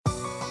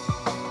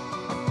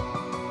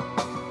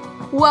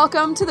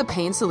Welcome to the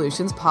Pain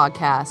Solutions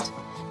Podcast.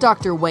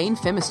 Dr. Wayne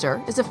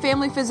Phimister is a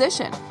family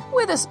physician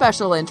with a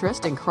special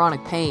interest in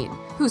chronic pain,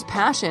 whose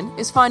passion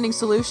is finding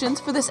solutions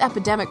for this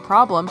epidemic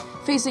problem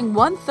facing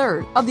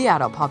 1/3 of the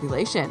adult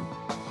population.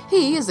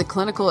 He is a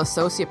clinical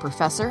associate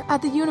professor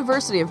at the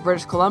University of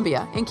British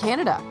Columbia in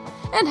Canada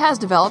and has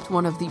developed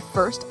one of the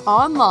first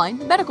online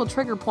medical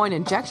trigger point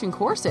injection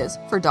courses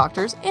for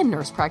doctors and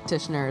nurse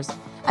practitioners,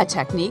 a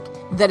technique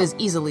that is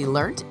easily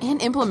learnt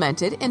and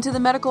implemented into the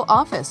medical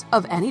office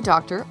of any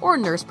doctor or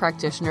nurse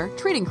practitioner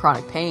treating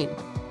chronic pain.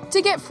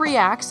 To get free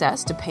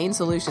access to Pain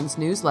Solutions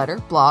newsletter,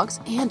 blogs,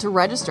 and to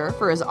register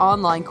for his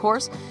online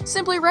course,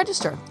 simply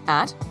register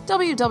at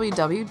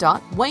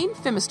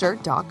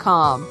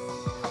www.waynephimister.com.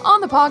 On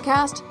the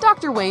podcast,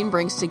 Dr. Wayne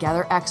brings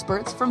together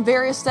experts from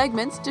various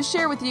segments to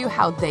share with you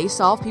how they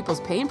solve people's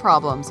pain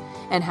problems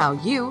and how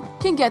you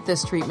can get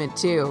this treatment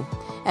too.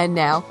 And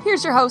now,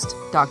 here's your host,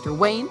 Dr.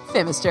 Wayne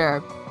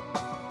Phimister.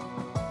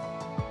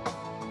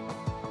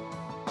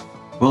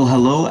 Well,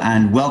 hello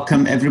and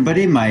welcome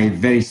everybody. My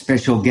very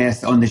special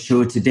guest on the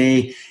show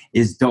today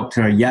is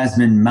Dr.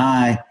 Yasmin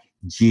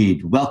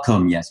Majid.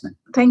 Welcome, Yasmin.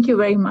 Thank you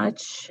very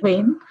much,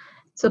 Wayne.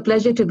 It's a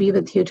pleasure to be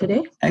with you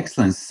today.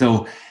 Excellent.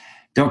 So,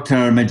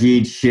 Dr.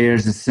 Majid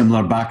shares a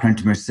similar background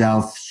to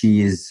myself.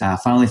 She is a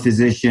family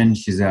physician.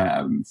 She's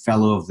a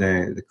fellow of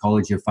the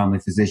College of Family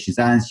Physicians,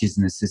 and she's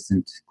an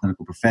assistant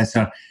clinical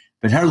professor.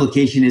 But her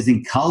location is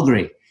in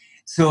Calgary.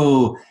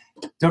 So,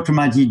 Dr.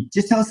 Majid,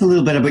 just tell us a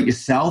little bit about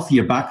yourself,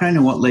 your background,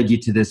 and what led you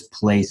to this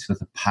place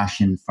with a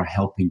passion for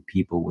helping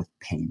people with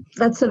pain.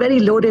 That's a very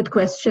loaded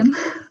question.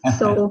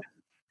 So,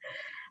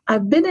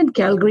 I've been in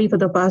Calgary for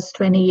the past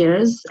 20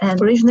 years,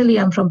 and originally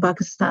I'm from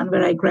Pakistan,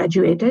 where I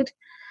graduated.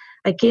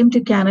 I came to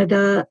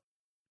Canada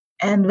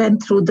and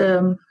went through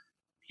the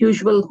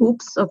usual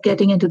hoops of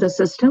getting into the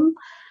system.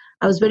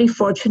 I was very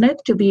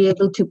fortunate to be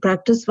able to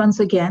practice once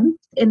again.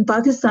 In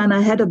Pakistan, I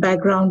had a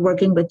background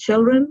working with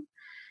children,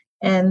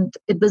 and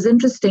it was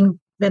interesting.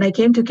 When I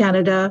came to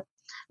Canada,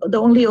 the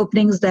only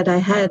openings that I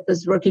had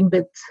was working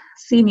with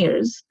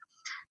seniors.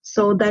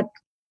 So that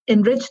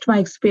enriched my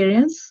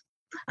experience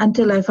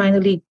until I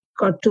finally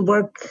got to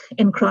work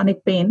in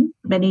chronic pain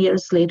many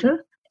years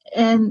later.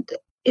 And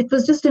it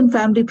was just in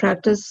family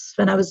practice.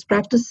 When I was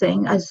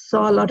practicing, I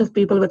saw a lot of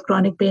people with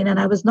chronic pain, and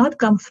I was not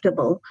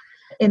comfortable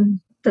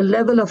in the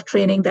level of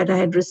training that I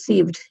had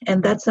received.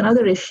 And that's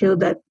another issue,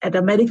 that at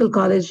a medical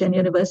college and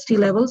university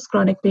levels,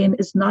 chronic pain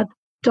is not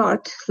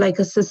taught like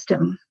a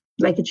system,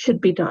 like it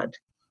should be taught.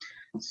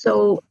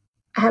 So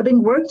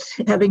having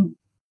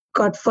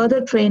got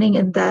further training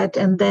in that,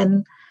 and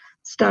then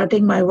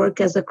starting my work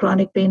as a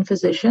chronic pain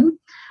physician,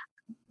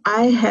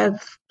 I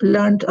have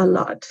learned a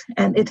lot,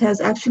 and it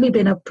has actually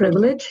been a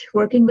privilege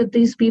working with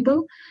these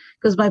people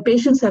because my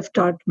patients have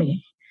taught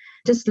me,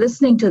 just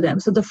listening to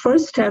them. So the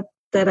first step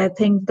that I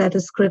think that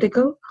is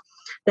critical,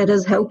 that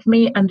has helped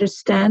me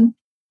understand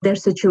their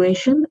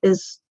situation,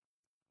 is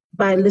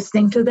by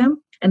listening to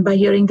them and by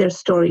hearing their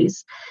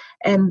stories.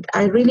 And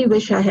I really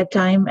wish I had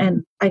time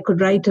and I could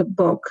write a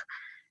book,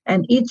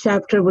 and each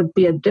chapter would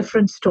be a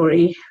different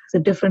story, a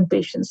different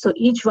patient. So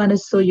each one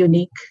is so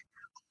unique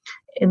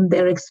in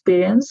their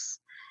experience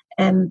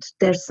and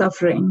their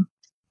suffering.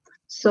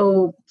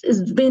 So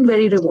it's been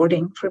very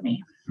rewarding for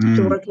me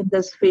to work in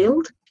this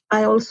field.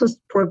 I also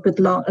work with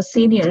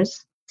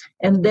seniors,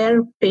 and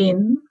their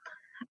pain,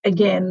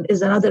 again,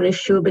 is another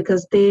issue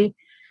because they,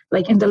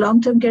 like in the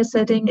long-term care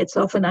setting, it's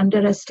often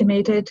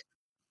underestimated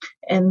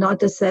and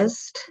not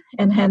assessed,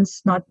 and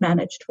hence not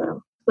managed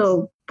well.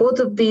 So both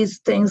of these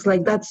things,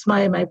 like that's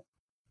my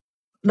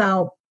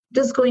now,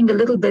 just going a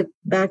little bit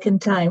back in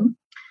time,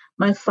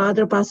 my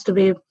father passed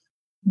away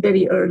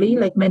very early,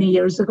 like many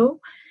years ago.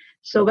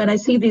 So when I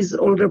see these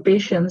older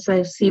patients,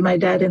 I see my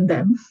dad in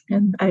them,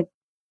 and I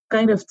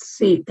kind of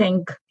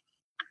think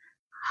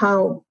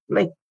how,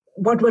 like,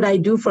 what would I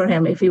do for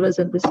him if he was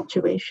in this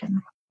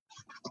situation?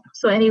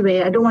 So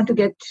anyway, I don't want to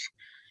get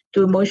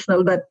too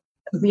emotional, but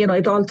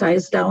it all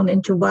ties down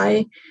into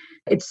why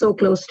it's so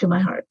close to my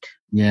heart.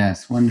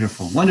 Yes,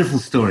 wonderful. Wonderful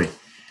story.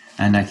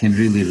 And I can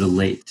really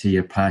relate to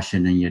your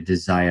passion and your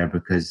desire,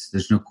 because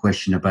there's no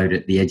question about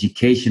it. The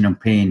education on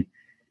pain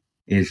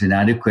is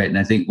inadequate. And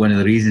I think one of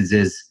the reasons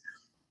is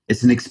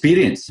it's an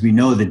experience. We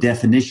know the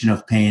definition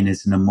of pain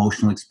is an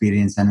emotional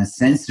experience and a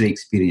sensory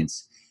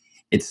experience.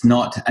 It's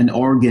not an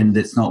organ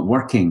that's not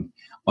working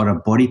or a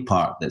body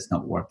part that's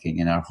not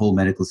working. And our whole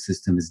medical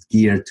system is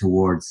geared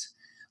towards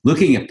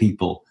looking at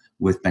people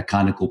with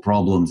mechanical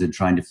problems and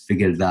trying to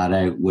figure that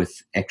out with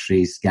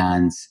x-rays,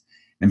 scans,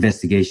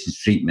 investigations,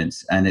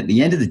 treatments. And at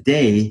the end of the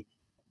day,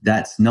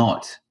 that's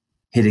not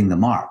hitting the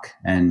mark.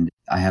 And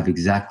I have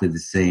exactly the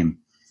same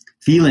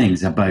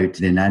feelings about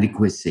the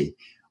inadequacy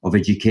of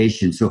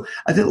education. So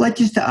I'd like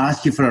just to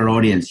ask you, for our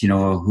audience,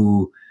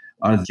 who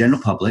are the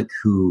general public,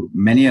 who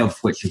many of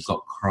which have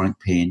got chronic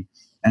pain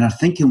and are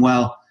thinking,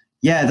 well,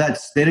 yeah,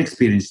 that's their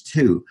experience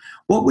too.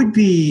 What would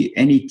be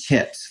any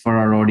tips for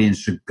our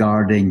audience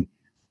regarding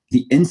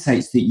the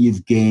insights that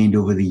you've gained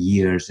over the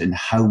years and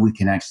how we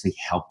can actually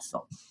help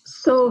them?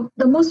 So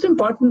the most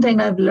important thing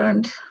I've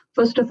learned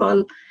first of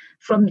all,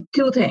 from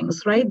two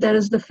things, right? There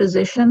is the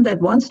physician that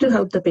wants to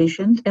help the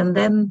patient, and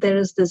then there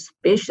is this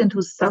patient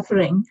who's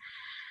suffering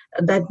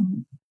that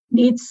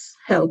needs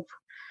help.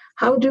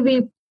 How do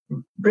we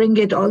bring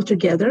it all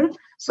together?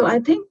 So I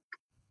think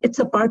it's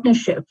a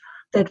partnership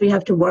that we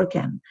have to work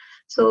in.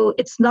 So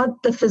it's not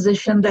the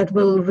physician that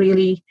will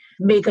really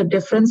make a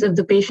difference if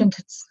the patient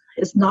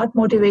is not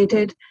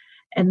motivated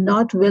and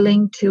not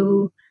willing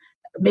to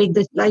make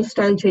the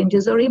lifestyle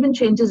changes or even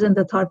changes in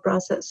the thought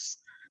process.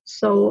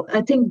 So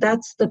I think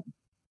that's the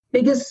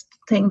biggest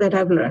thing that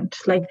I've learned.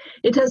 Like,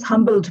 it has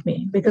humbled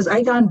me because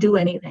I can't do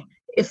anything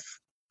if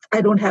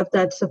I don't have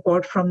that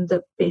support from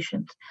the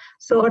patient.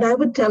 So what I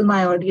would tell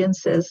my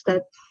audience is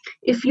that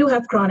if you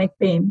have chronic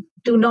pain,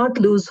 do not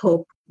lose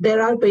hope.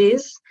 There are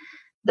ways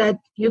that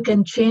you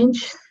can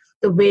change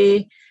the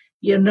way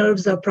your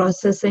nerves are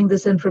processing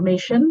this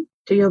information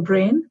to your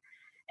brain.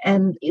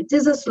 And it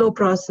is a slow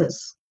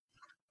process.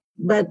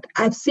 But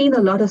I've seen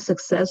a lot of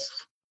success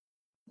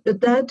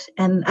with that.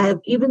 And I've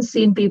even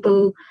seen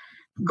people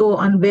go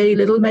on very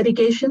little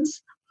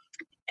medications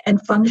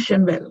and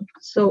function well.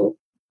 So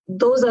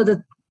those are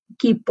the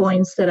key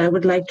points that I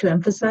would like to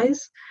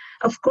emphasize.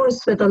 Of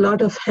course, with a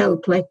lot of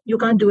help, like you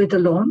can't do it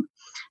alone,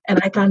 and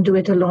I can't do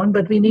it alone,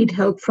 but we need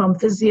help from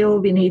physio,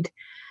 we need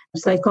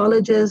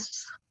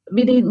psychologists,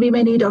 we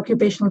may need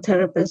occupational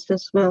therapists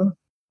as well.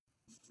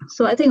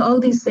 So I think all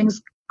these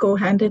things go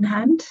hand in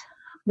hand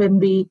when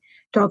we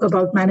talk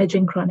about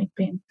managing chronic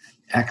pain.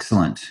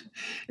 Excellent.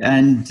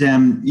 And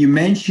you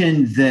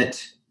mentioned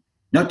that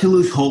not to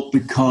lose hope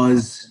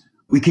because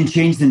we can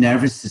change the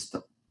nervous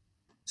system.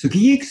 So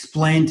can you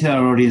explain to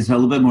our audience a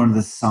little bit more of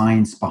the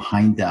science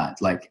behind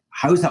that? Like,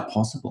 how is that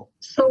possible?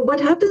 So what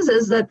happens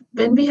is that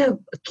when we have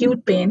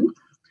acute pain,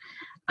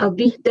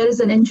 there is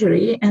an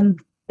injury, and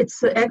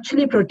it's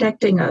actually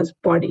protecting our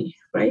body,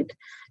 right?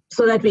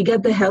 So that we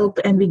get the help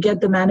and we get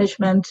the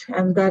management,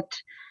 and that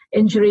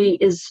injury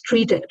is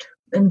treated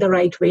in the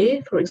right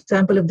way. For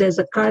example, if there's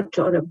a cut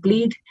or a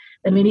bleed,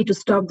 then we need to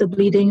stop the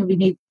bleeding, we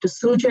need to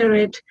suture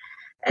it,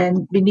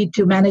 and we need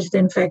to manage the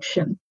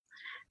infection.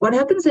 What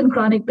happens in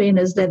chronic pain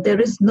is that there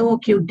is no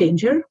acute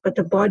danger, but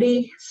the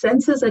body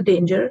senses a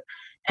danger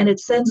and it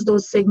sends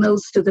those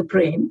signals to the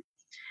brain,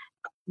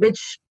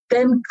 which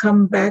then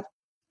come back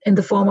in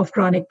the form of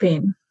chronic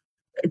pain.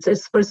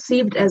 It's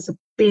perceived as a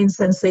pain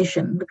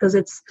sensation because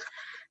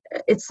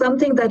it's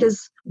something that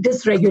is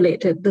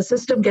dysregulated.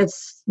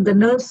 The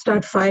nerves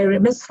start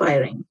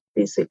misfiring,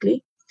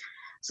 basically.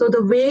 So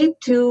the way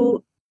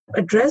to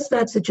address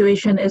that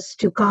situation is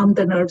to calm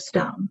the nerves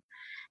down.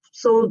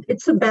 So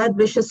it's a bad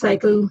vicious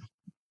cycle.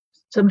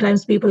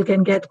 Sometimes people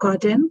can get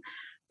caught in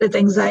with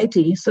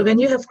anxiety. So when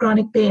you have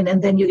chronic pain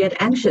and then you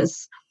get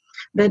anxious,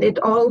 then it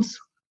all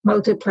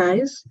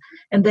multiplies,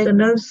 and then the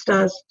nerves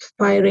start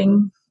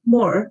firing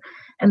more,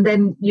 and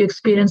then you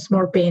experience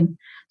more pain.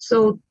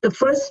 So the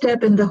first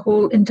step in the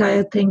whole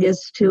entire thing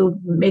is to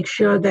make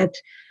sure that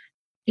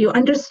you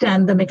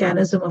understand the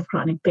mechanism of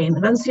chronic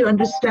pain. Once you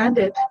understand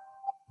it,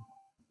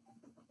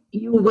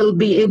 you will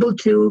be able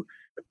to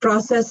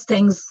process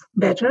things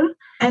better.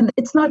 And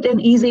it's not an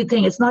easy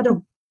thing. It's not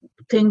a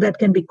thing that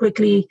can be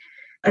quickly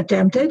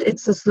attempted.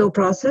 It's a slow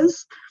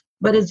process,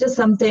 but it's just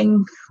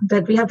something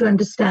that we have to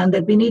understand,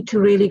 that we need to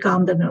really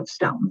calm the nerves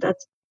down.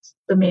 That's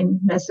the main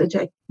message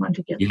I want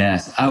to give.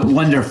 Yes,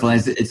 wonderful.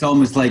 It's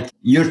almost like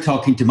you're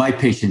talking to my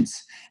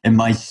patients in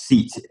my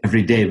seat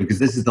every day, because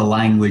this is the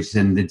language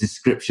and the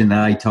description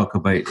that I talk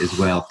about as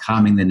well,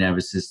 calming the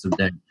nervous system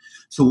down.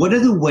 So what are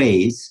the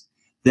ways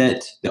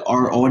that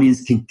our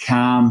audience can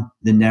calm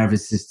the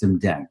nervous system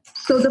down?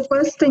 So the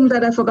first thing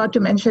that I forgot to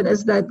mention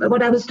is that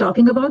what I was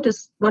talking about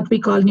is what we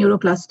call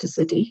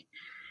neuroplasticity.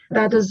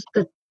 That is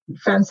the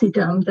fancy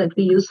term that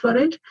we use for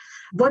it.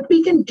 What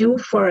we can do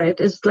for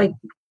it is, like,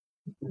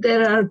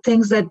 there are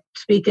things that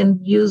we can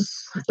use,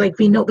 like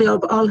we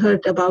have all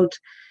heard about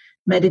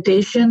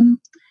meditation,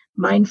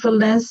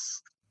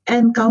 mindfulness,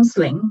 and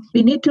counseling.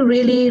 We need to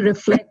really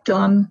reflect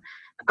on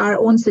our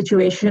own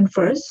situation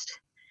first,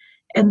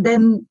 and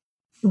then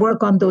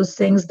work on those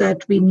things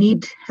that we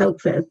need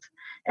help with.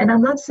 And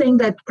I'm not saying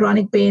that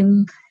chronic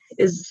pain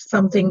is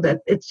something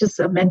that it's just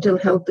a mental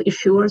health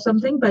issue or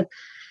something, but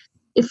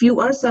if you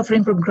are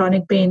suffering from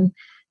chronic pain,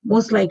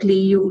 most likely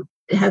you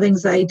have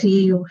anxiety,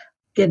 you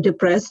get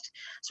depressed,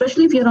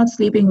 especially if you're not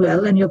sleeping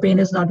well and your pain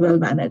is not well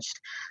managed.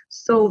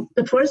 So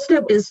the first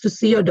step is to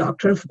see your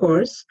doctor, of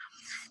course.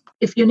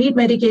 If you need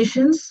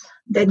medications,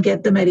 then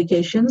get the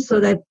medications so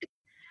that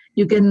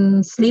you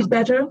can sleep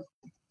better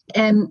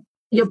and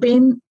your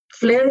pain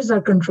flares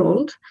are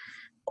controlled.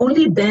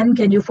 Only then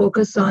can you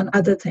focus on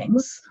other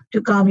things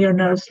to calm your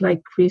nerves,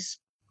 like we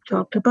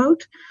talked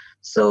about.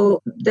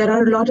 So there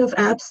are a lot of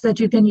apps that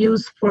you can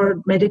use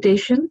for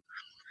meditation.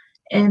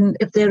 And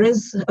if there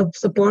is a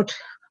support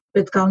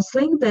with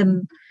counseling,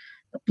 then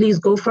please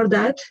go for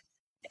that.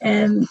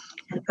 And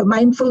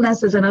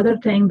mindfulness is another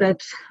thing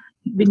that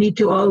we need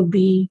to all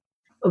be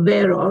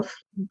aware of.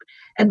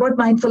 And what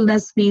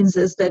mindfulness means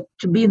is that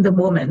to be in the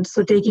moment,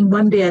 so taking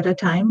one day at a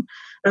time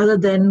rather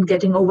than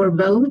getting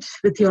overwhelmed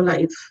with your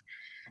life.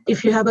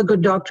 If you have a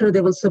good doctor,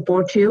 they will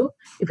support you.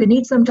 If you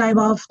need some time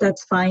off,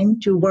 that's fine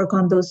to work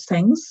on those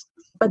things.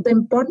 But the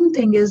important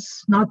thing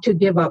is not to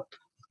give up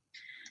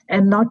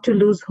and not to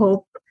lose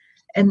hope,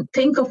 and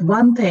think of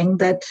one thing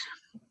that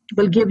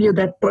will give you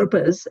that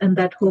purpose and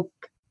that hope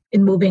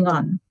in moving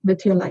on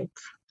with your life.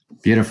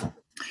 Beautiful.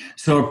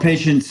 So our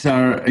patients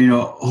are,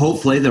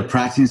 hopefully they're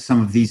practicing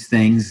some of these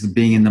things,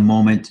 being in the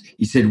moment.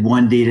 You said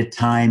one day at a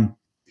time.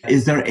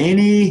 Is there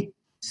any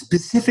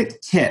specific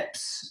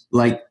tips,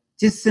 like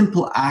just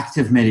simple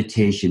active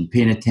meditation,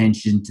 paying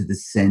attention to the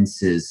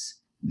senses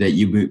that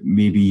you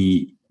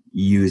maybe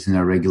use on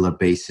a regular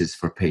basis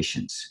for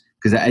patients?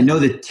 Because I know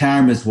the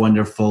term is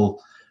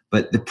wonderful,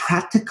 but the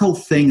practical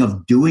thing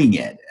of doing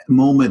it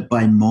moment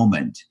by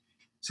moment.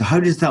 So how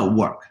does that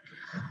work?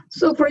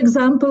 So, for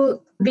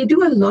example, we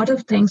do a lot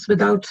of things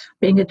without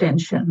paying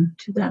attention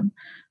to them.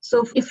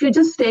 So if you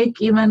just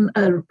take even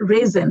a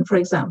raisin, for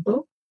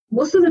example,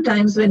 most of the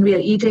times when we are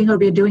eating or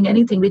we're doing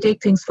anything, we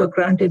take things for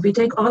granted. We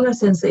take all our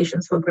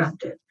sensations for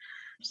granted.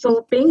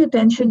 So paying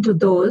attention to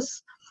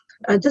those,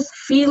 just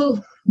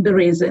feel the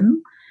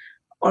raisin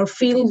or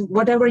feel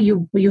whatever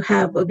you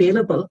have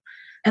available.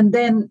 And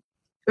then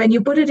when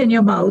you put it in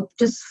your mouth,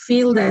 just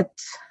feel that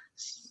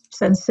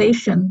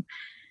sensation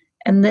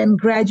and then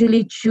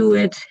gradually chew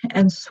it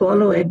and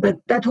swallow it. But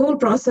that whole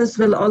process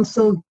will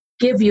also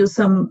give you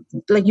some,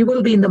 like you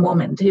will be in the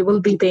moment, you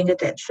will be paying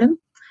attention.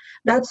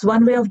 That's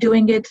one way of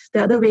doing it.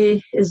 The other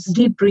way is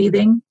deep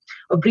breathing,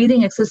 or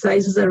breathing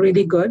exercises are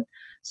really good.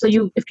 So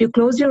if you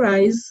close your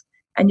eyes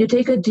and you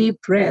take a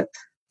deep breath,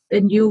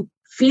 then you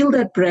feel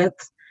that breath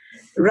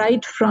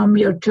right from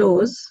your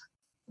toes,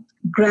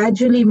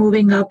 gradually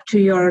moving up to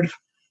your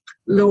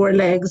lower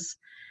legs,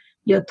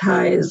 your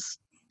thighs,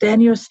 then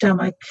your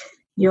stomach,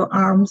 your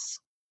arms,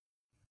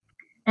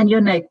 and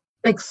your neck,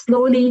 like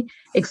slowly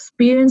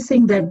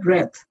experiencing that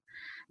breath.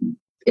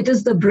 It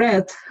is the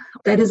breath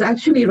that is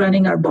actually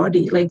running our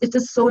body. Like, it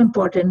is so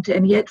important,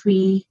 and yet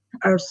we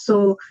are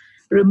so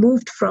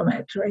removed from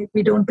it, right?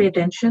 We don't pay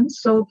attention.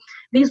 So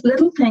these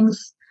little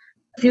things,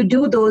 if you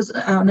do those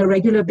on a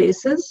regular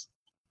basis,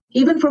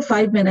 even for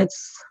 5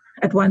 minutes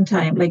at one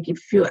time, like if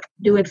you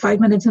do it 5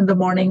 minutes in the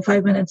morning,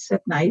 5 minutes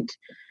at night,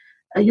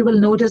 you will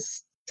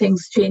notice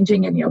things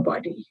changing in your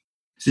body.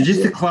 So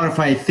just to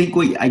clarify, I think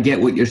I get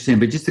what you're saying,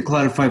 but just to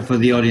clarify for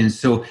the audience,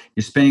 so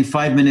you're spending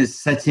 5 minutes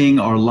sitting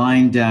or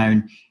lying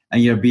down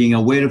and you're being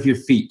aware of your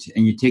feet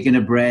and you're taking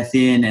a breath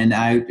in and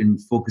out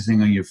and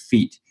focusing on your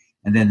feet.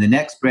 And then the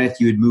next breath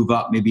you would move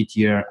up maybe to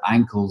your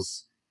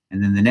ankles,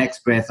 and then the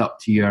next breath up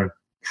to your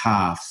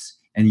calves,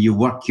 and you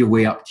work your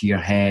way up to your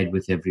head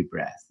with every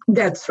breath.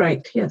 That's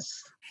right,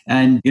 yes.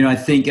 And, I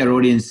think our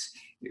audience,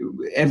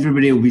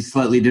 everybody will be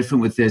slightly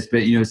different with this,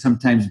 but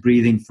sometimes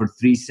breathing for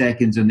 3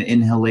 seconds on the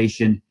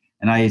inhalation,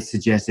 and I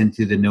suggest in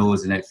through the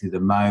nose and out through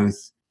the mouth.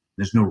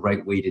 There's no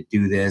right way to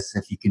do this.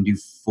 If you can do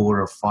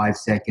 4 or 5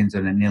 seconds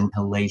on an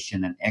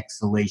inhalation and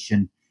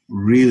exhalation,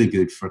 really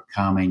good for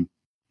calming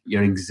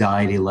your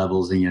anxiety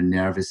levels and your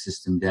nervous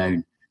system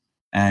down.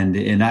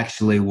 And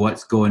actually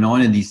what's going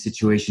on in these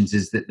situations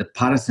is that the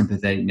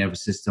parasympathetic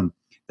nervous system,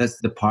 that's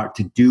the part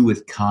to do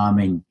with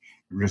calming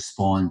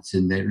response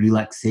and the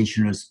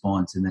relaxation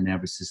response in the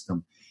nervous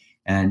system.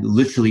 And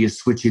literally you're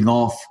switching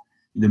off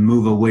the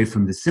move away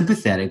from the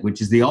sympathetic,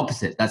 which is the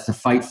opposite. That's the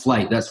fight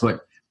flight. That's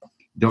what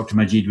Dr.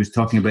 Majid was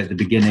talking about at the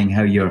beginning,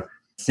 how your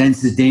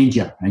senses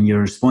danger and you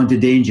respond to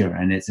danger.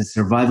 And it's a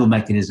survival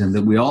mechanism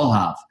that we all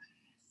have.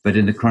 But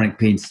in the chronic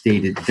pain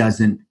state, it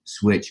doesn't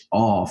switch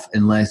off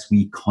unless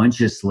we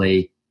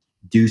consciously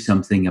do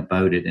something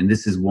about it. And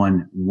this is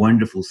one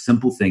wonderful,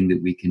 simple thing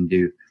that we can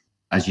do,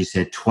 as you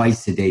said,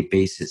 twice a day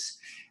basis,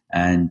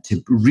 and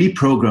to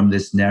reprogram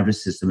this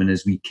nervous system. And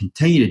as we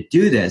continue to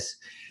do this,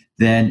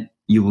 then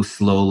you will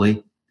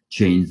slowly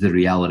change the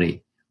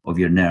reality of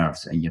your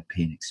nerves and your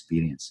pain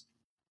experience.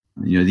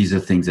 These are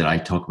things that I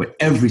talk about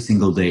every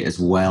single day as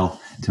well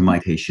to my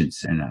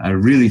patients. And I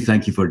really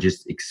thank you for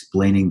just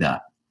explaining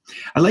that.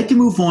 I'd like to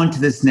move on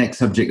to this next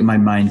subject in my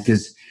mind,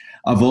 because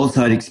I've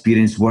also had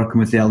experience working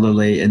with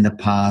elderly in the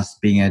past,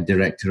 being a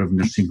director of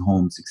nursing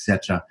homes,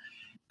 etc.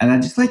 And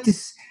I'd just like to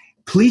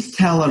please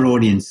tell our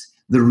audience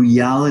the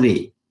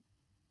reality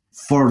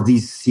for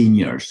these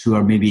seniors who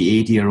are maybe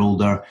 80 or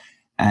older,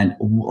 and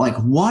like,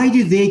 why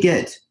do they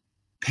get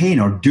pain,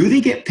 or do they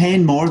get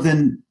pain more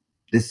than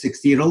the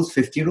 60-year-olds,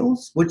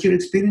 50-year-olds? What's your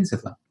experience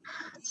of that?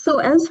 So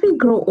as we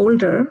grow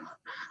older,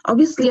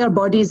 obviously our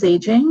body is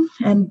aging,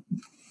 and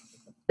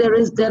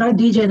there are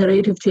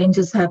degenerative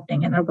changes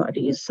happening in our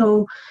bodies.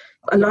 So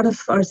a lot of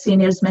our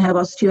seniors may have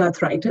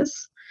osteoarthritis,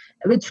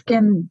 which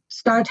can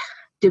start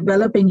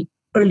developing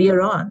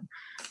earlier on.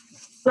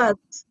 But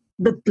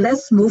with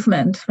less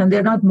movement, when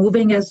they're not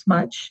moving as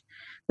much,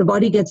 the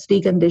body gets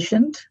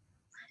deconditioned,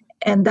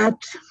 and that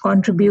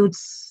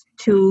contributes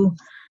to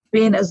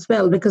pain as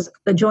well, because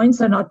the joints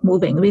are not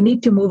moving. We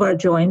need to move our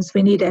joints.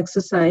 We need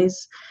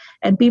exercise.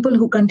 And people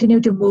who continue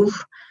to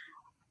move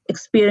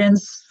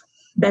experience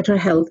better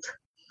health.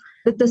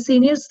 With the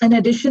seniors, in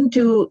addition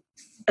to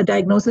a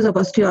diagnosis of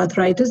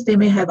osteoarthritis, they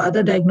may have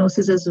other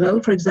diagnoses as well.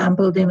 For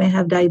example, they may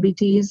have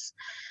diabetes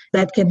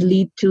that can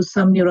lead to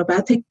some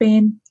neuropathic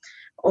pain,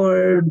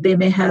 or they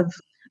may have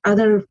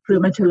other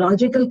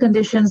rheumatological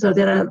conditions, or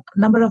there are a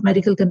number of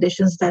medical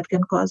conditions that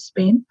can cause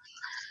pain.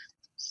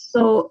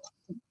 So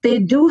they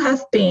do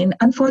have pain.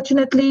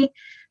 Unfortunately,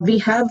 we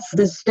have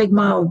this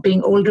stigma of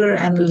being older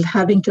and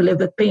having to live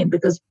with pain,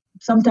 because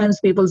sometimes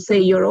people say,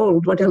 you're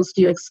old, what else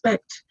do you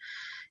expect?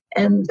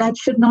 And that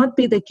should not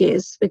be the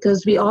case,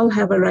 because we all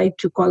have a right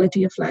to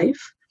quality of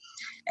life.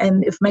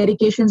 And if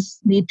medications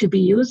need to be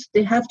used,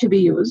 they have to be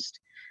used.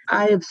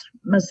 I'm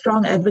a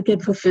strong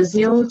advocate for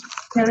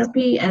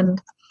physiotherapy,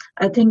 and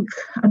I think,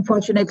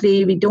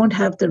 unfortunately, we don't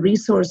have the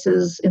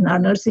resources in our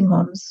nursing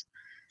homes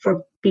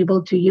for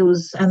people to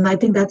use. And I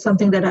think that's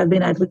something that I've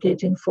been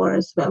advocating for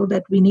as well,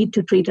 that we need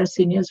to treat our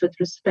seniors with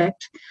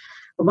respect.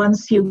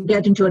 Once you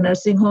get into a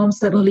nursing home,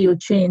 suddenly you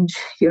change.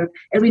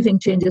 Everything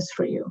changes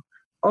for you.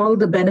 All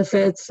the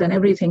benefits and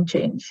everything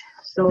change.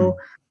 So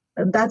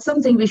that's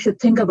something we should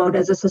think about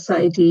as a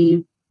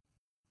society.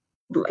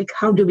 Like,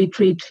 how do we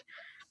treat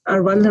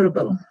our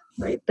vulnerable,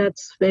 right?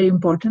 That's very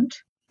important.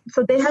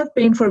 So they have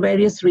pain for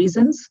various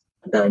reasons.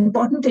 The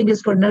important thing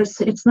is for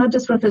nurses, it's not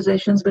just for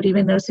physicians, but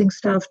even nursing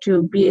staff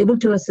to be able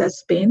to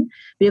assess pain.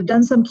 We have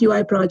done some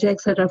QI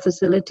projects at our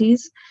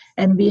facilities,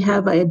 and we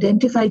have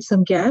identified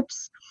some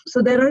gaps.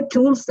 So there are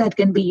tools that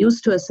can be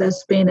used to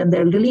assess pain, and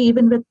they're really,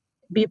 even with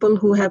people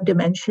who have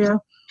dementia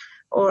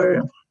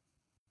or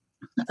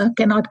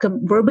cannot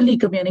verbally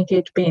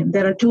communicate pain,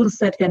 there are tools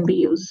that can be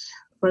used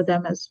for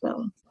them as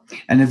well.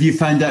 And have you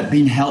found that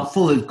being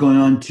helpful is going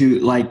on to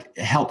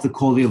help the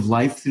quality of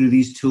life through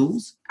these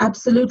tools?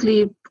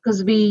 Absolutely,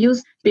 because we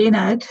use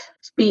PAINAD,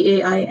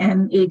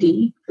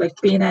 PAINAD, like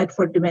PAINAD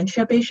for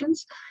dementia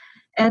patients.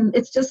 And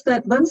it's just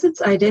that once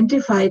it's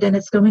identified and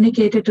it's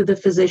communicated to the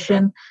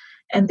physician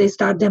and they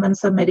start them on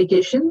some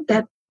medication,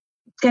 that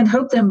can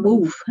help them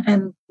move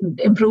and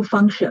improve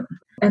function.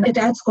 And it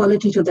adds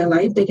quality to their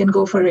life. They can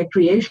go for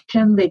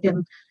recreation. They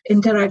can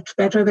interact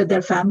better with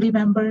their family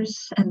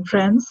members and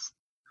friends.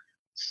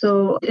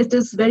 So it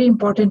is very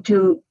important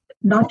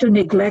not to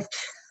neglect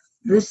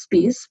this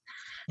piece.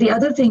 The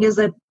other thing is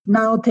that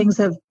now things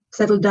have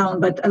settled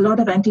down, but a lot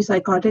of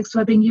antipsychotics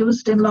are being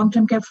used in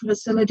long-term care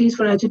facilities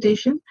for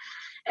agitation.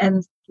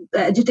 And the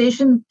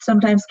agitation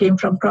sometimes came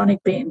from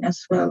chronic pain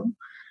as well.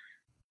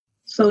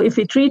 So if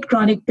we treat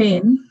chronic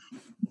pain,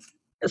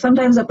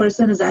 sometimes a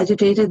person is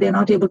agitated, they're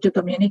not able to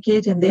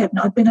communicate, and they have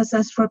not been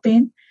assessed for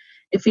pain.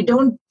 If we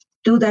don't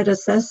do that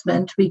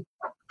assessment, we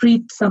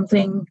treat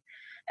something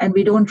and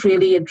we don't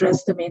really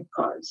address the main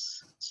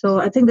cause. So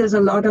I think there's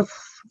a lot of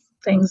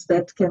things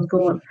that can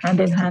go hand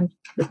in hand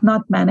with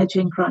not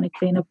managing chronic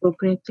pain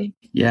appropriately.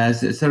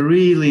 Yes, it's a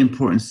really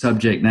important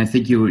subject. And I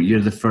think you're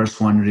the first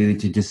one really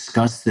to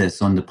discuss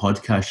this on the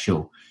podcast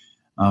show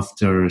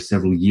after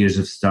several years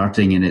of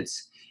starting. And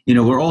it's,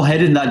 we're all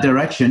headed in that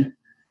direction.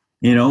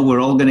 We're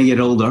all going to get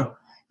older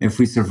if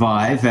we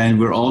survive, and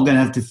we're all going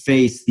to have to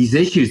face these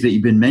issues that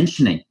you've been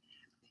mentioning.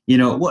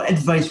 What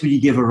advice would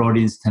you give our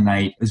audience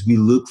tonight as we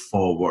look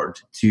forward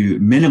to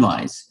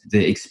minimize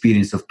the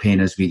experience of pain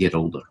as we get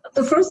older?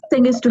 The first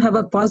thing is to have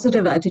a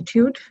positive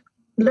attitude.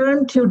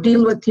 Learn to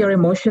deal with your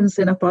emotions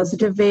in a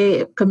positive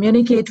way.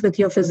 Communicate with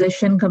your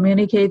physician,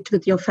 communicate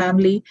with your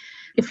family.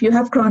 If you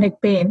have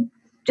chronic pain,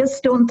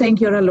 just don't think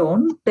you're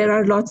alone. There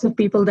are lots of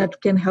people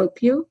that can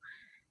help you.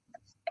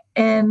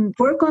 And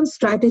work on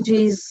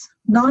strategies,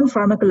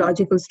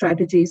 non-pharmacological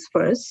strategies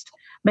first.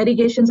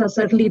 Medications are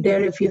certainly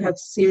there if you have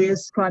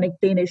serious chronic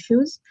pain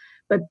issues,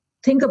 but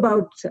think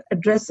about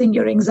addressing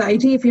your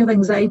anxiety if you have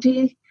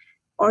anxiety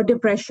or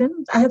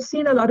depression. I have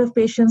seen a lot of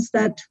patients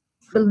that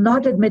will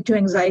not admit to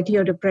anxiety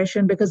or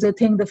depression because they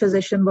think the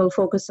physician will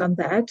focus on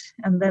that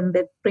and then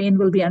their pain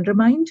will be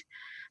undermined.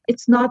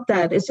 It's not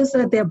that. It's just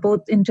that they're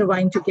both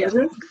intertwined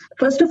together.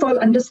 First of all,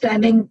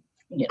 understanding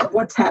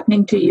what's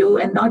happening to you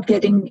and not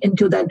getting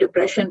into that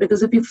depression,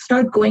 because if you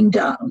start going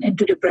down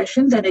into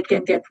depression, then it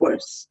can get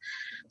worse.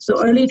 So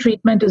early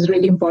treatment is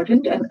really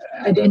important, and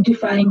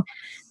identifying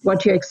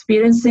what you're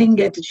experiencing,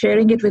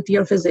 sharing it with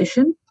your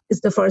physician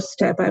is the first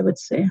step, I would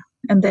say,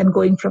 and then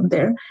going from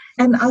there.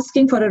 And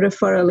asking for a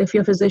referral if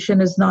your physician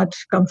is not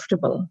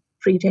comfortable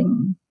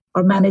treating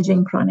or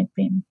managing chronic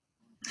pain.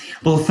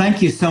 Well,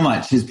 thank you so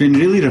much. It's been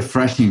really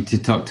refreshing to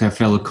talk to a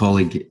fellow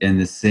colleague in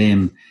the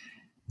same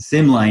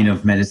line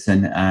of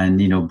medicine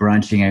and,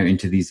 branching out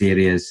into these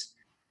areas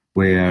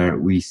where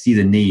we see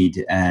the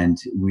need and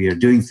we are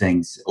doing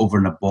things over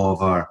and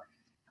above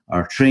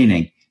our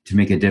training to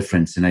make a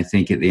difference. And I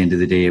think at the end of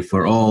the day, if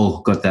we're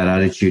all got that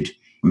attitude,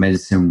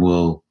 medicine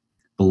will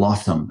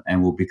blossom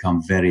and will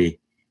become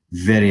very,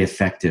 very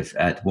effective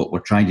at what we're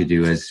trying to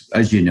do, as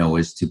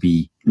is to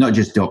be not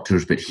just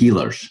doctors, but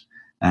healers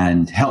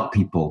and help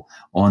people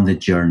on the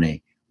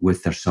journey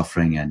with their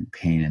suffering and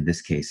pain in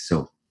this case.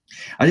 So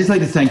I'd just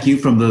like to thank you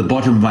from the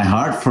bottom of my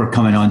heart for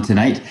coming on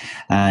tonight.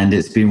 And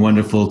it's been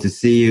wonderful to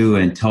see you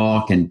and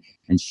talk and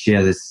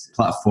share this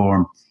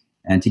platform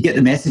and to get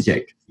the message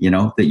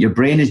out, that your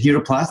brain is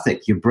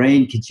neuroplastic, your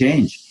brain can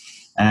change.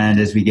 And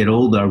as we get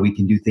older, we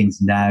can do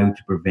things now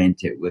to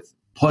prevent it with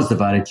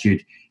positive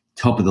attitude,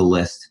 top of the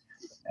list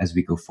as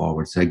we go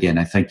forward. So again,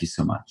 I thank you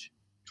so much.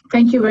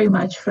 Thank you very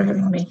much for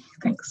having me.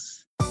 Thanks.